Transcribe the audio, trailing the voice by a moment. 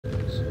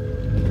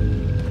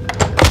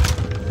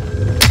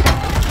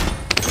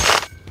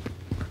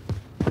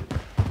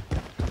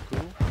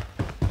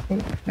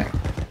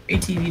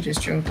ATV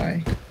just drove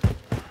by.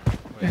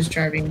 It was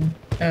driving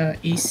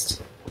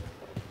east.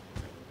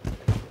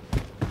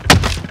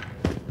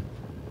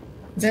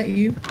 Is that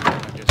you? I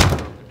just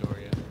broke the door,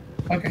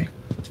 yeah. Okay.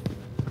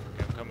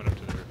 I'm coming up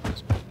to the roof of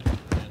this building,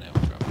 and I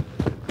will drop it.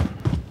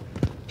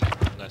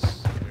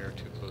 Unless we are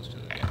too close to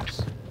the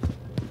gas.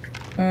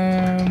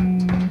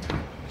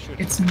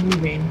 It's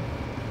moving.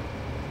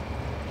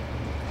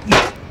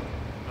 Oh.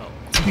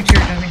 So make sure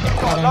it doesn't get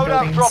caught on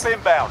buildings. Drop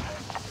inbound.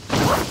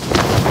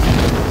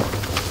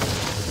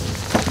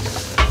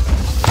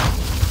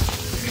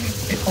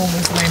 It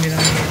almost landed on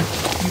you.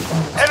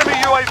 Enemy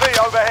UAV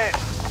overhead.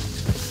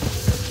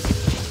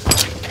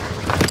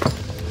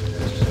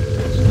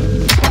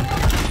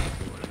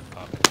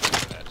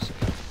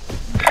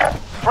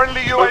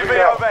 Friendly UAV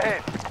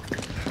overhead.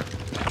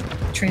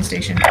 Train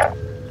station.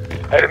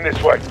 Heading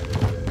this way.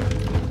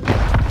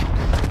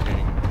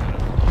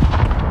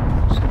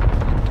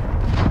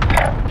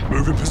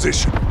 Move in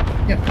position.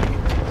 Yep.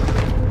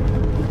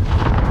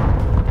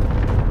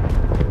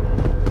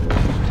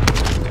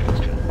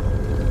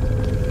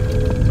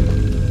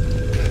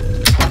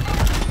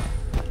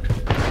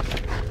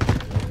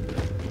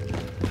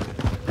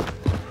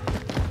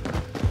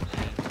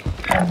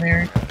 Down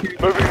there.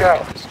 Moving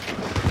out.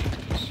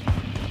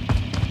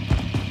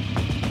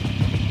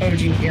 Oh,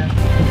 gee, yeah.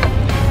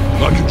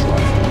 I can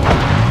drive.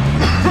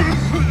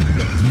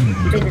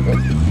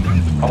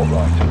 All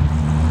right.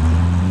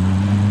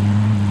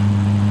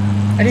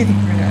 I didn't think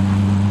we were that.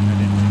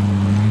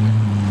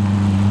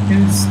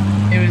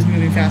 It was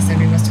moving fast and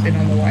we must have been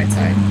on the wide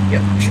side.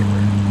 Yep, sure.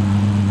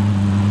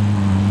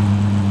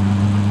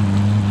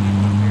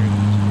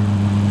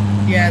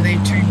 Yeah, they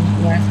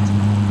turned left.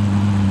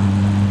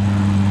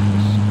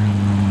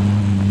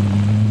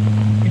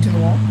 Into the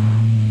wall?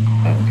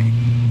 Oh, okay.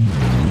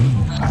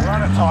 We're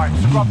out of time.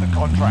 Scrub the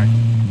contract.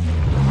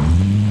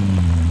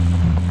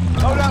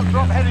 Loadout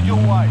drop headed your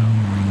way.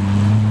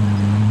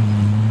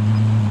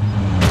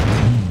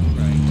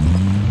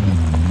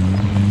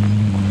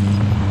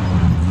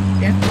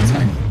 Yeah, that's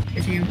fine.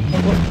 If you...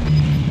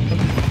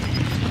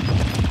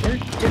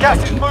 Gas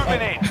is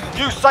moving in.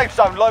 New safe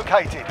zone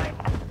located.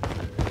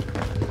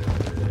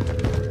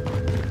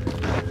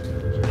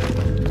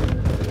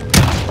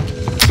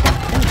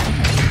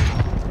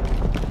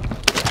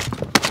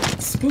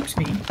 It spooked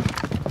me.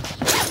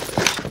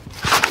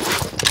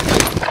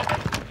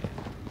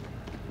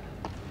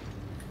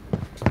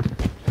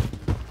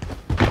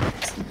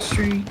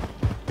 Street.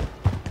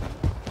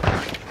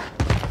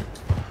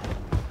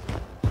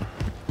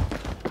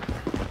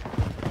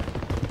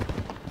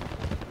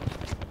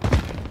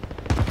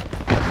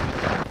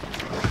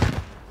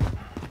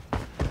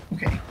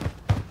 Okay.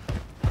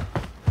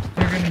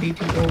 There are going to be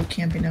people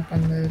camping up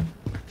on the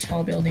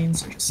tall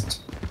buildings, so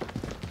just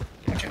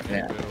watch out for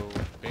that. So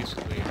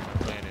basically,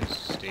 the plan is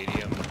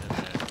stadium and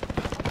then...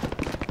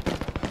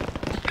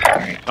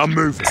 Alright. I'm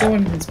moving.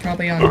 Someone is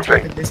probably on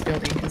top of this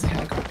building because the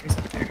helicopter's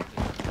up there.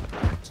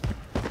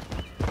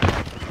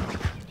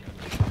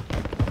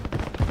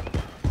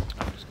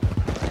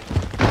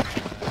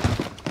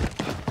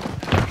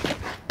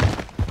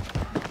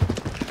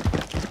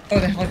 Oh,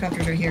 the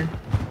helicopters are here.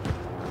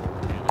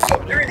 Oh,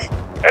 they're in it!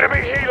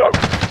 Enemy helo.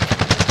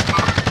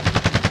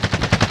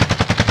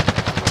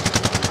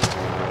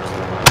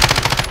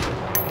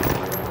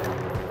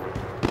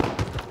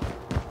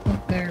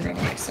 Oh, they're running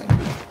away, so...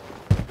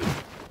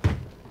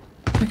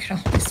 Look at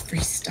all this free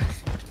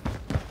stuff.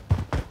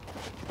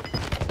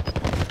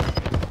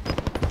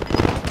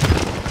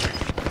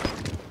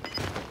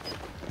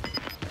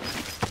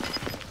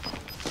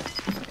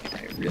 I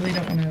really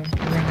don't want to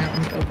run out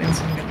in the open,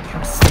 so I'm going to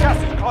cast stuff. Gas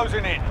is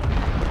closing in.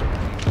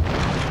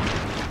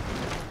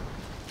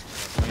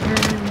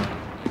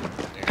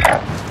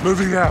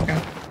 Moving out.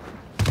 Okay.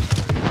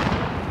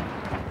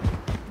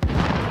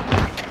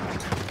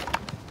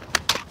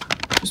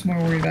 Just more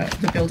worried about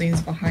the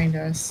buildings behind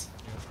us.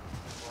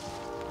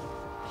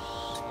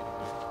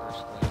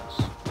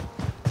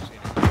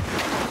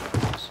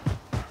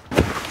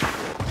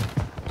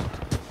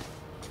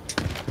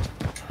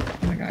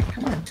 Oh my god,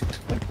 come on.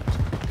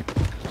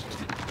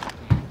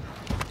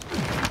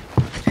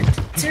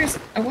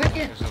 Seriously, why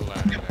can't... There's a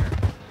ladder there.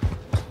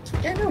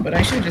 Yeah, no, but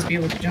I should just be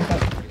able to jump up.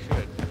 You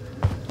should.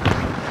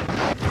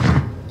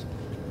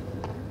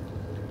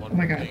 Oh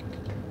my god.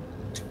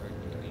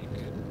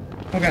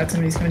 Oh god,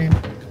 somebody's coming in.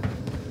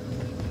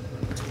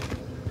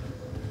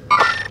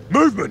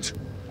 Movement.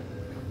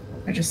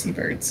 I just see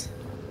birds.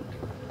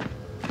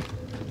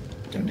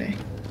 Don't they?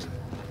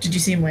 Did you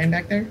see him land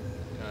back there?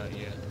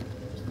 Yeah.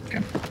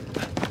 Okay.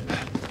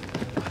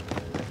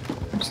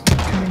 I'm just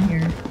gonna come in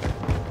here.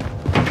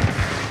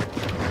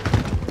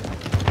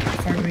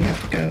 How far do we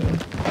have to go?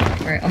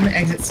 Alright, I'm gonna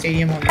exit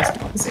stadium on this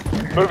opposite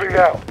corner. Moving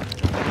out.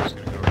 I'm just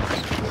gonna go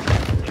rest.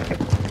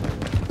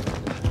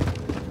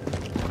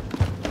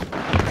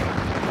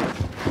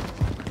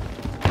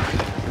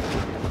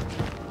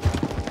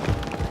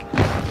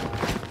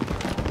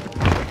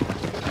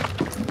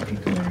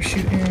 People are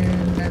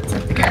shooting. That's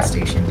at the gas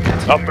station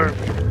downtown. I'm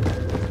moving.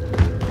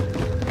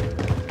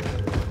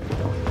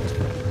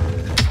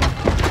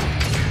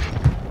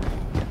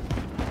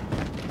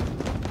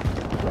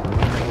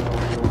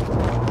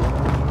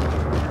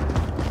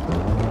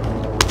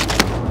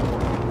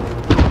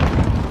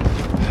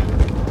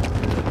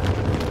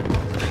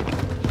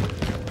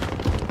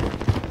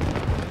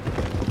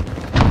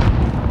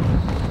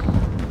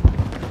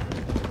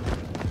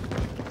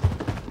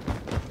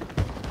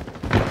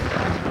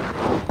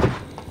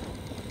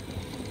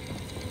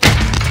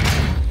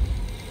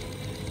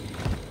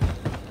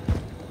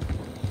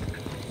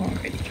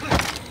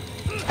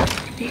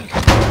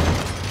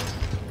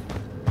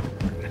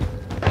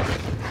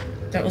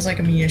 was like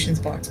a munitions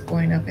box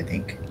blowing up, I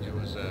think. It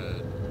was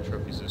a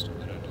trophy system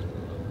that I just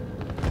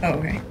blew up. Oh,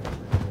 okay.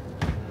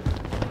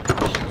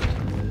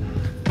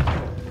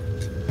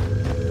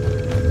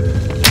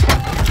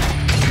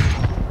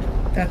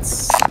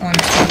 That's on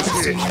top of the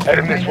stadium.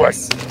 Heading this way.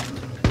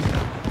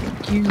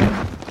 Thank you.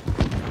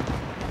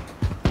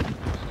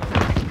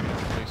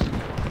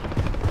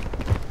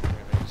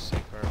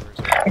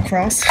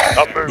 Across?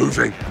 I'm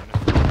moving.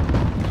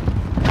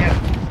 Yep.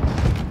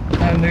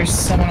 There's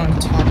someone on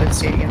top of the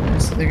stadium though,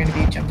 so they're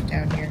gonna be jumping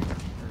down here.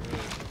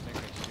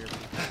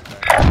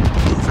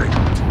 Moving.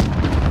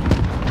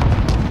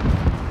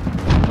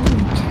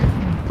 Holy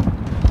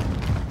cow.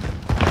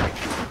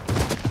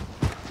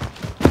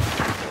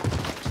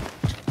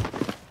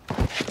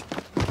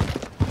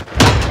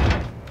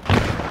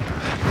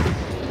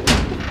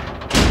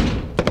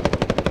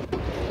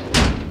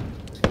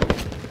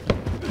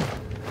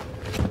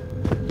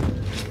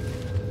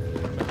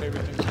 My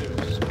favorite thing to do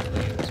is just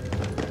play in this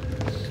mode.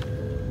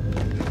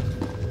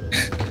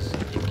 Because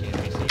you can't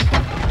be seen.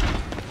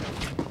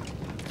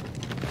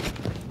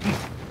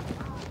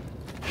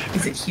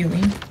 Is it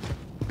healing?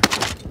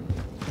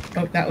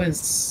 Oh, that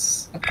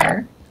was up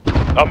there.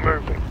 I'm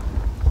moving.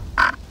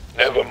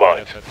 Never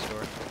mind. Outside the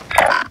store.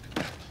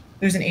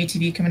 There's an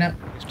ATV coming up.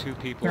 There's two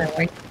people. Where are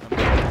we? Go,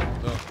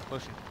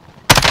 push him.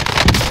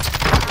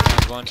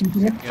 One. Can you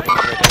hear? Yeah, the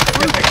one's right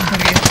there. Yep, right in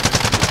front of you.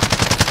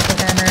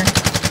 Full armor.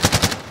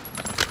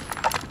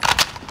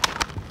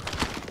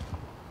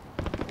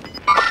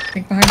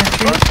 Think behind that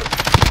tree.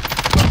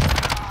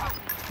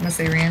 Unless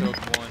they ran. Killed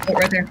one. Oh,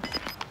 right there.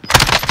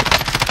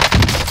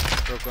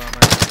 Broke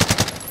armor.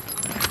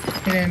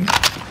 Hit him.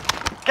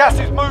 Gas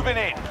is moving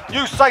in.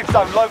 New safe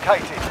zone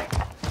located.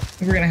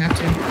 We're gonna have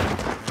to.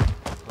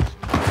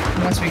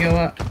 Once we go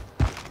up.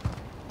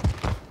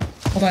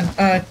 Hold on.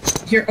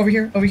 Here, over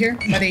here, by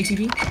the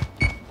ATV.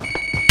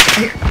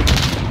 Here.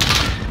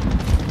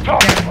 Down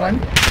one.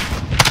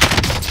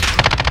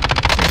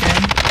 They're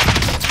dead.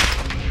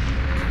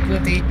 Blew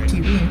up the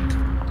ATV.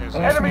 There's Oh,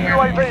 one Enemy from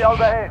where? UAV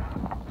overhead.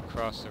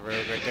 across the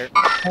road right there.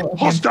 Oh, okay.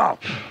 Hostile.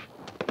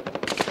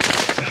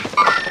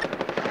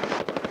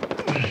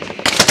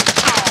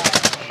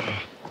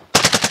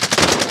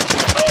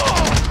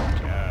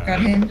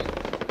 Got him.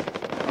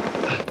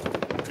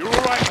 You're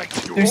alright,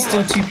 mate. You're There's still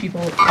alright. two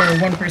people, or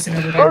one person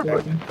over by the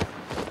building.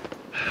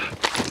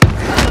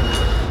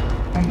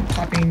 I'm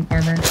popping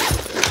armor.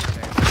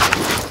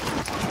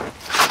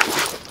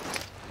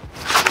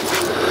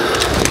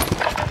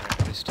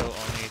 It's still on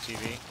the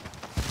ATV.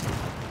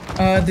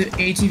 The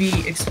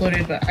ATV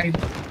exploded, but I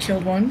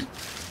killed one.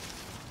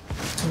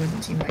 So it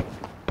wasn't team wipe.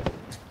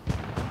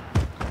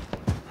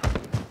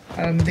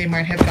 They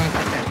might have gone up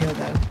that hill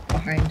though,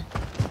 behind.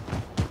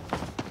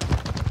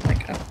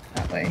 Like up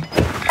that way.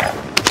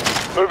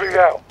 Moving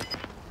out.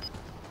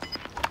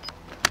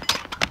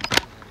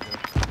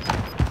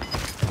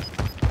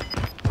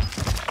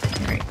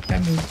 Alright,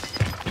 gotta move.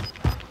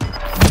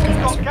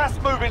 Got gas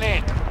moving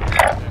in.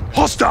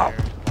 Hostile.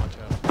 Watch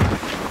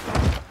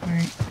out.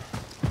 Alright.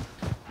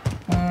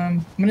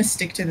 I'm gonna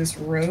stick to this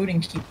road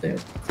and keep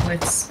the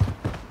cliffs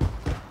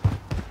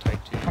Type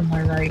 2. on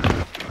my right.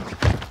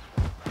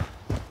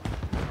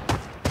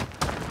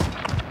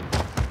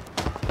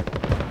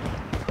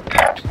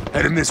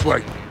 Heading this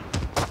way.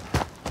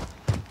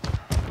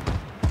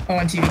 Oh,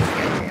 on TV. Yeah.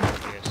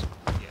 Yes.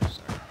 Yes,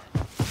 sorry.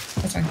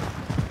 That's fine.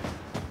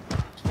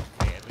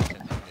 Yeah, at least I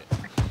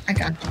think I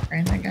got you,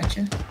 friend. I got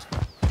you. it.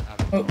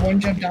 Oh, one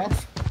jumped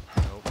off.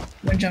 Nope.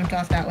 One jumped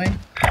off that way.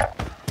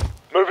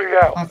 Moving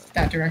out. Off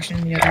that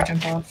direction. The other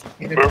jumped off.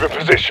 The other Move in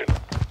position.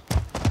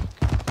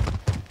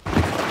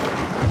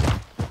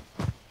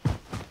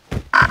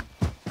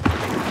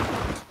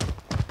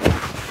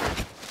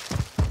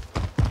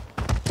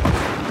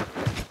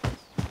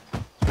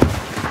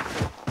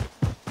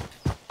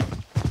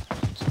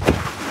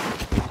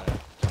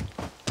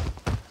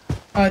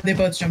 They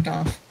both jumped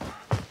off.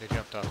 They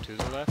jumped off to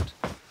the left.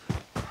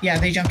 Yeah,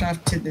 they jumped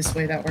off to this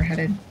way that we're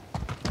headed.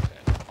 Okay.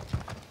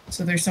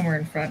 So they're somewhere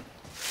in front.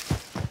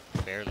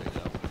 Barely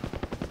though.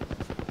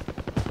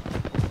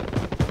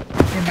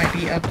 They might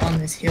be up on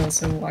this hill,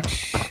 so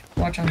watch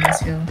on this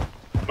hill.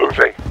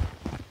 Moving.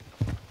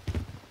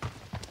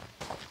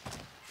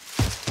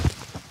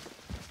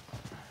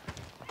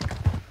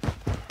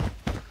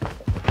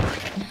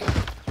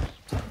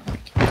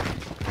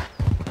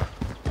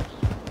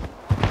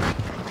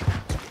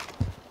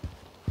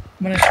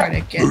 I'm gonna try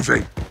to get.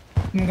 Moving.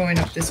 I'm going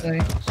up this way.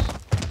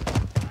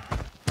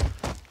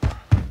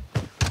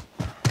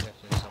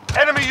 Definitely somewhere.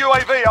 Enemy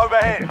UAV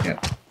overhead. Yep,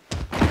 yep.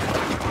 And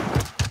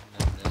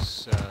then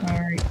this,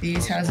 Alright,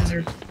 these houses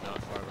are.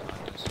 not far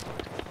behind us.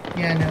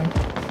 Yeah, no.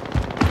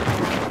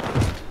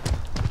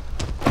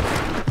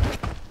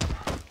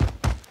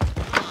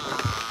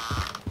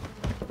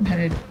 I'm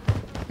headed.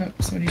 Oh,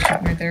 somebody's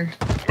shooting right there.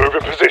 Move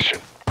in position.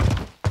 I'm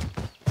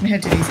gonna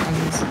head to these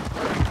houses. I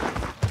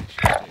should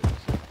stay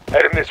with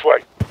Heading this way.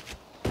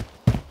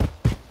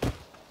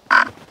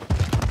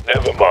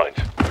 Never mind.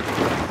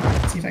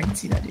 See if I can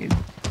see that dude.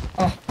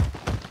 Oh.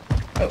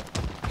 Oh,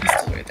 he's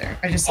still right there.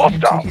 I just saw him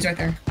too. Hostile. He's right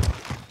there.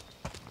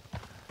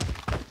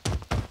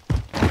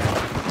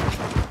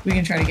 We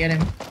can try to get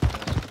him.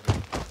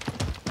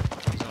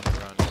 He's on the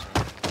run, so.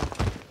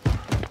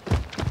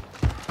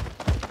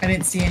 I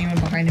didn't see anyone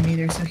behind him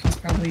either, so he's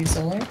probably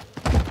solo. I do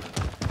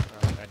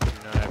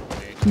not have a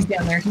nade. He's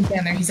down there. He's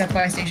down there. He's at the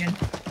buy station.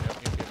 Yep.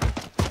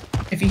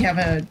 If you have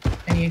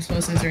any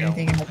explosives or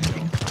anything, I have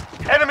anything.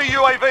 Enemy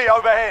UAV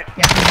overhead.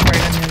 Yeah, he's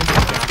right on the other side.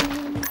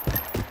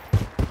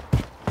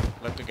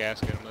 Let the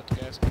gas get him, let the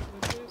gas get him,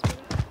 let the gas get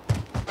him.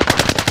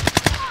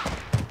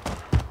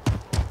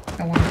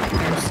 I want to go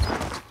first.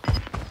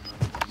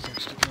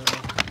 Seems to go.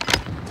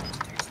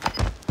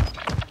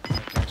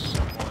 There's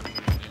someone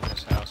in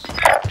this house.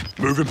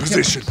 Move in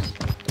position.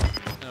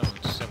 No,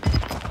 it's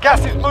someone.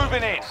 Gas is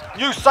moving in.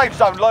 New safe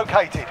zone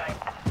located.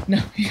 No,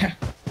 yeah.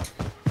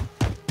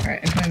 Alright,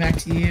 I'm coming back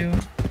to you.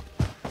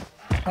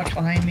 Watch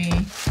behind me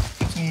if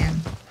you can.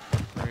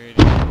 Pretty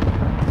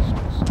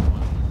sure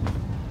someone in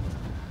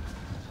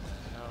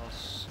the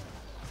house.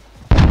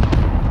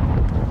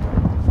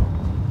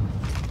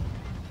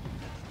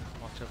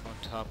 Walked up on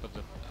top of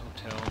the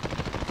hotel.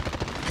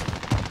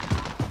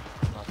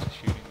 Lots of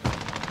shooting going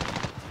on.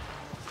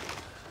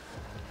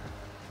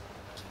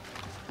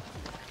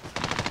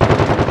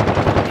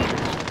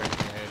 Straight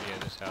ahead, yeah,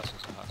 this house is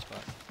a hot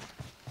spot.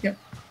 Yep.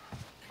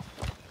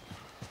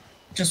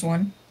 Just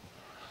one.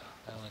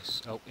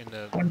 Oh, in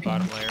the One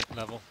bottom ping. layer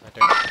level, right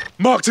there.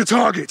 Mark the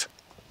target.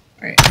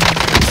 Alright.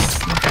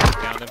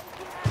 Down him.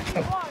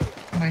 Oh,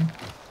 mine.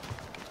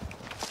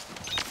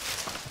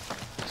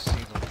 I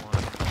see the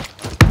one.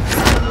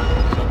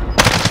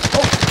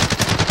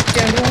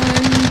 Dead one.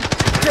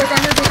 Go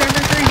runner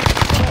 3.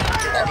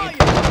 Ground.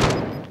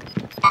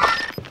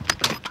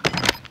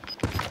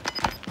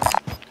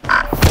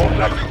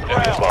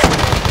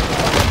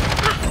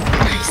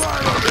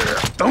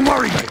 Don't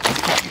worry, mate.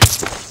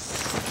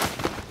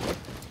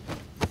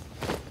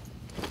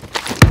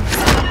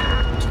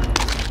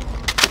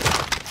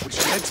 We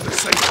should head to the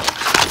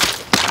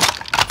safe.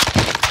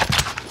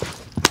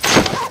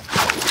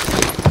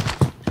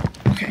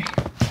 Okay.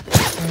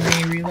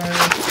 Let me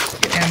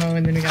reload, get ammo,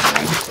 and then we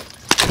gotta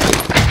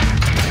run.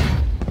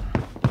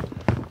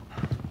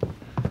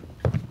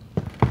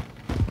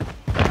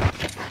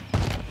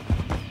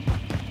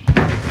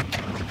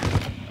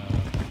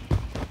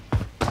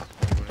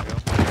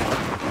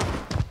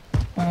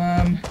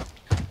 I'm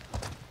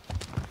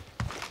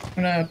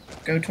gonna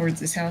go towards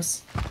this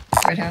house.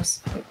 This red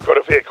house. Oh, Got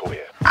a vehicle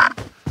here.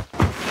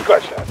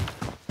 Scratch that.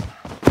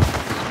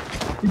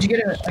 did you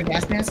get a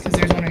gas mask? Because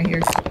there's one right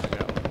here.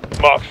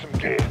 Mark some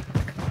gear.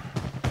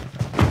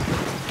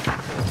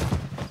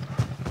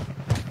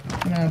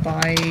 I'm gonna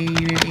buy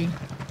UAV.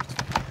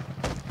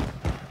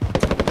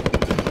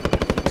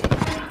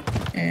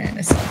 And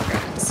a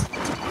self-res.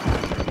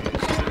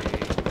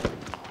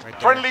 Right there.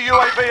 Friendly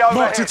UAV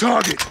Mark the overhead.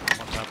 target.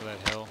 On top of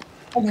that hill.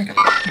 Oh my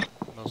god.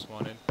 Most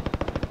wanted.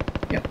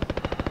 Yep.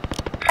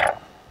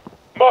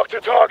 Mark the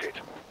target.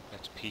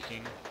 That's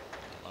peeking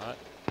a lot.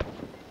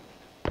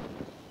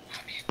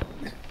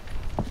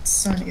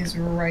 Sun is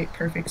right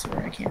perfect so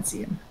where I can't see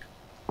him.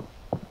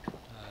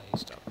 He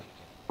stopped peeking.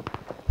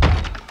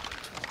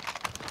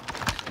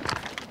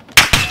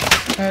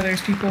 Oh,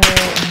 there's people in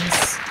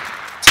this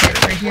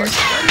tent right here.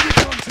 Enemy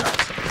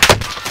contact.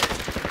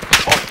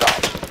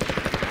 Hostile.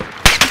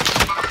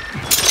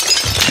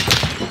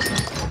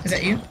 Is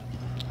that you?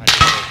 I just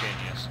broke in,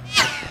 yes.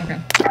 Okay.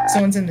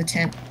 Someone's in the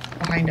tent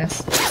behind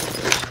us.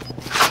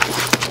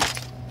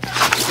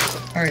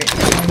 Alright,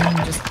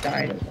 someone just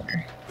died over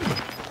there.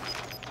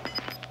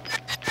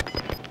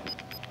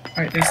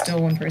 Alright, there's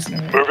still one person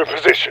over there. Move in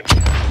position.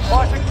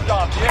 Fighting's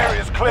done. The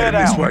area's cleared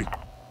Heading this out. way.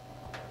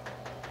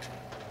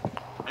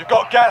 You've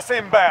got gas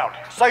inbound.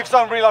 Safe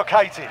zone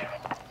relocated.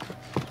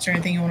 Is there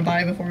anything you want to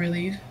buy before we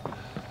leave?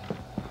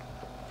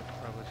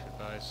 Probably should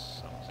buy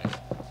something.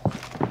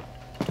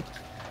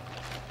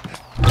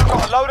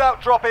 Got a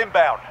loadout drop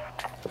inbound.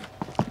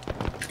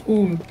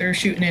 Ooh, they're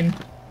shooting in.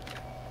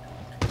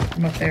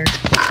 I'm up there.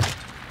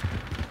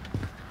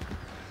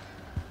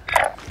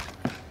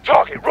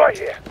 Target right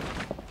here.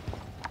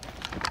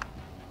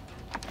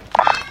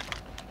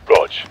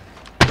 Rog.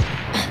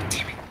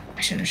 Damn it.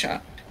 I shouldn't have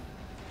shot.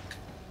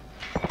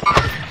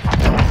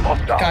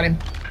 Hostile. Got him.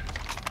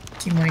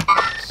 Team white.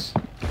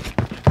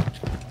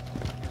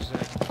 Where's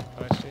that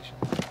buy station?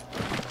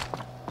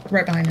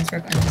 Right behind us,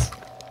 right behind us.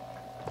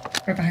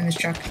 Right behind this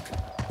truck.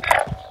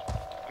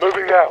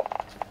 Moving out.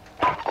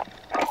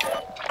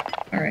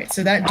 Alright,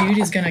 so that dude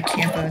is gonna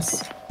camp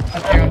us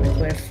up there on the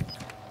cliff.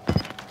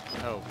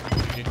 Oh,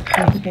 you didn't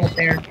There are people up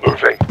there.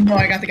 Moving. No,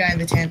 I got the guy in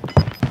the tent.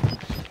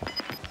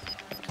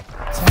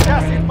 So I'm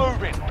Gas is running.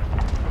 moving.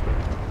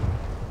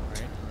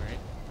 Right.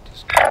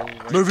 Just go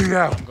right Moving through.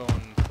 out. I'm going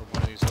for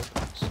one of these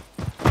openings.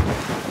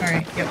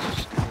 Alright, yep.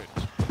 Just do it.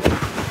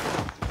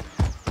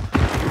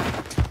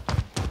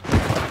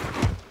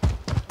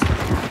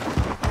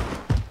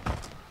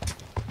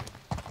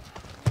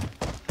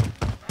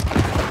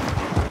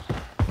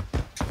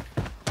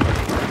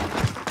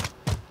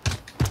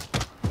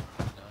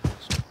 No,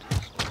 just do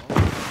this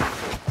alone.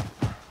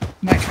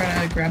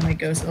 grab my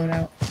ghost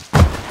loadout. So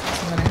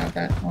that I have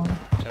that on.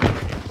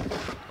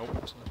 Oh,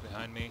 someone's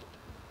behind me.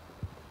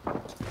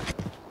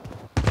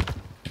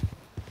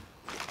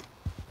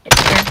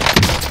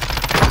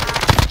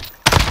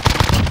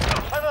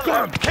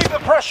 Keep the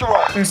pressure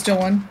on. There's still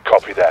one.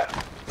 Copy that.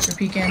 They're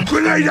peeking.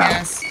 Grenade out!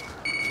 Gas. Die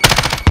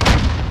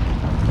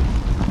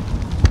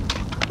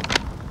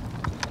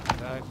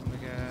from the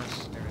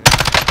gas. There it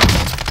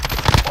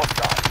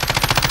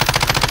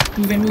Hostile.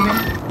 Move in, move in.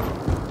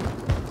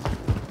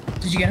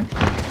 Did you get him? is. I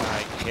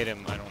hit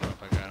him. I don't know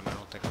if I got him. I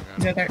don't think I got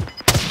He's him. right there.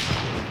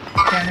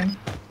 Got him.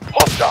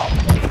 Hostile.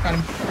 Got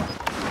him.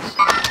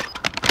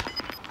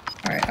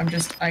 Alright,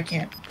 I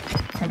can't.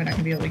 Probably not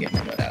gonna be able to get my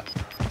loadout.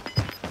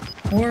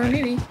 Or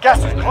maybe.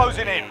 Gas is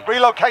closing in.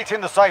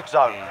 Relocating the safe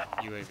zone.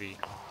 UAV.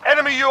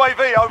 Enemy UAV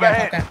Yeah,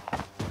 overhead. okay.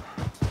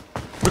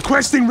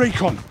 Requesting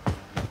recon.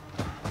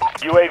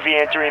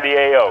 UAV entering the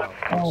AO.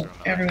 Oh,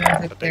 everyone's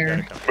up But they there.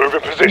 gotta come. Move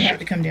in We have position.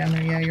 to come down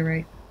there. Yeah, you're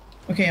right.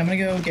 Okay, I'm gonna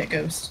go get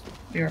Ghost.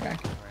 Be right back.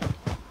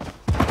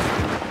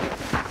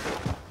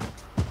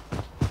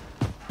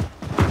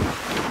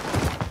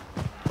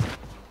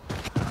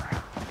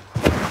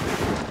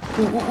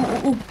 Ooh, ooh,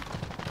 ooh, ooh.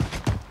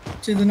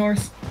 To the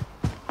north.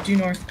 Due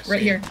north.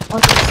 Right here. Be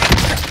advised.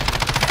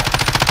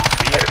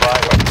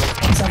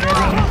 Some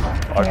resin.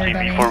 Don't worry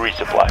about RTB me. for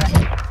resupply.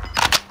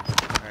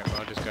 Alright,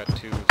 well, I just got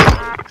 2.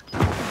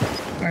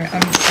 Alright,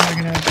 I'm just not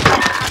gonna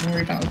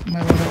worry about my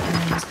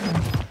loadout. I'm just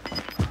gonna...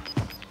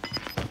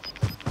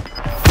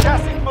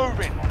 Gas is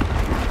moving.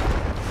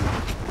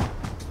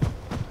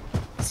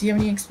 Does he have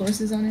any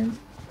explosives on him?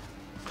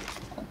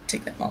 I'll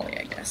take that molly,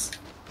 I guess.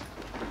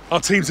 Our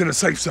team's in a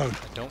safe zone. I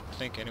don't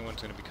think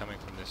anyone's going to be coming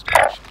from this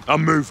direction.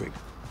 I'm moving.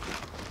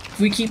 If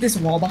we keep this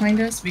wall behind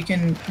us, we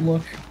can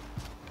look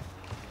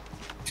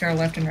to our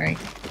left and right.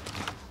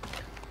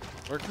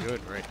 We're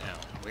good right now.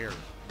 We are in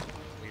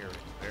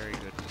very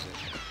good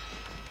position.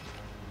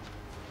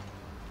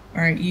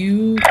 Alright,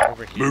 you...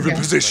 Over here Move in is,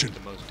 position.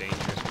 like, the most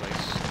dangerous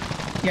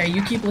place. Yeah,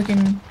 you keep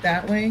looking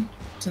that way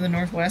to the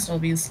northwest. I'll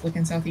be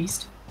looking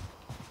southeast.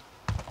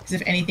 Because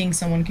if anything,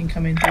 someone can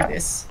come in through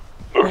this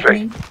Moving.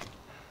 opening.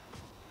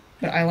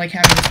 But I like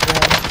having this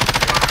wall.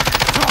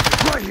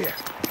 Right here.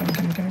 Coming.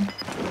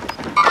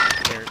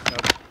 There,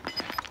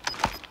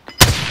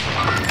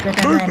 Broke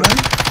under on one.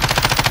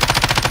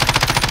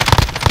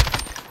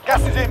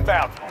 Gas is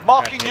inbound.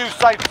 Marking new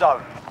safe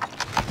zone.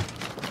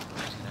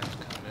 He's gonna have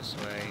to come this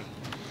way.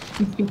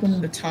 He's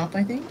peeking the top,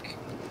 I think.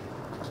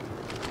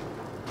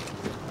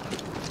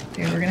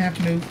 Okay, we're gonna have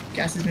to move.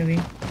 Gas is moving.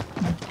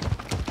 Come on.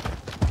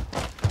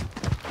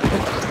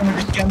 Oh, someone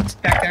just jumped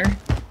back there.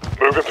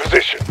 Move in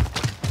position.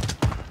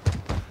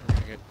 We're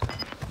gonna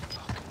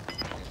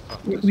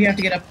get... We have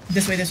to get up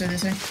this way. I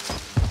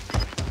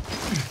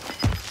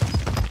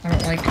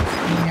don't like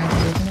being out in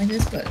the open like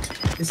this, but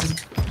this is a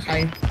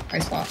high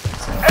spot.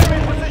 So.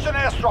 Enemy precision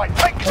airstrike.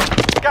 Take it.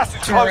 Gas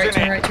is To your right, closing in. to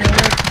your right. Come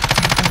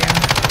down.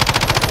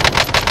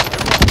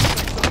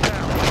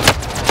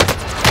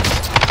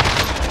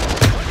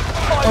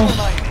 Five Oh.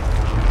 remaining.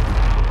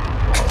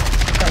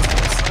 That was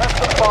close. That's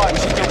the 5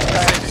 still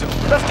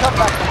standing. Let's come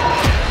back.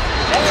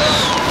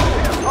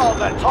 It's hard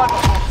that time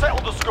will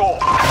settle the score.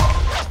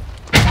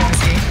 Let's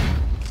see.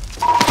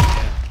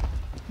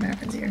 What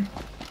happens here?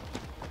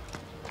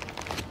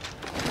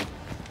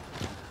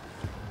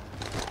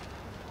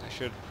 I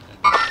should...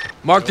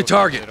 Mark the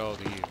target. It all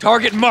to you.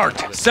 Target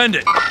marked. Send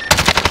it. What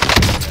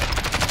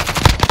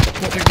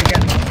did we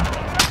get?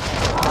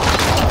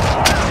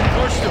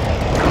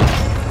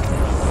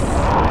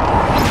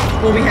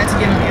 Well, we had to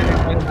get on the other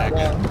side of that That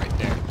guy wall. right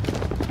there.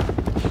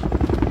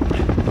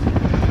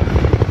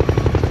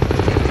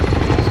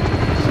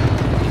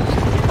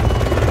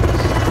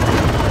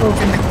 Oh,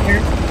 from the clear.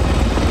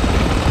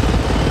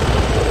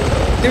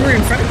 They were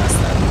in front of us,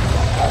 though.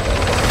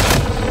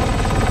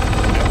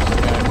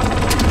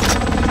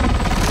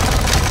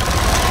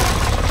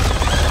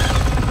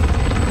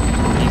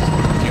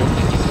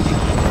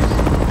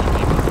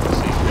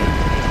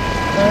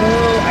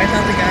 Oh, I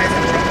thought the guys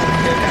that were up on the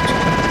hill got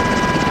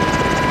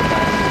shot.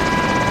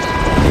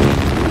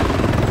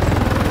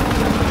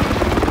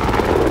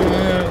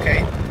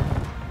 Okay.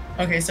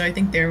 Okay, so I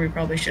think there we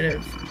probably should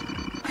have...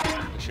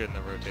 We shouldn't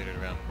have rotated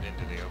around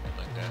into the open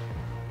like that.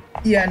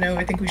 Yeah, no,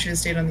 I think we should have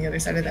stayed on the other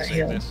side of that Just like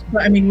hill. this.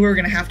 But, I mean, we were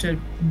going to have to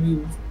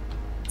move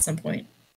at some point.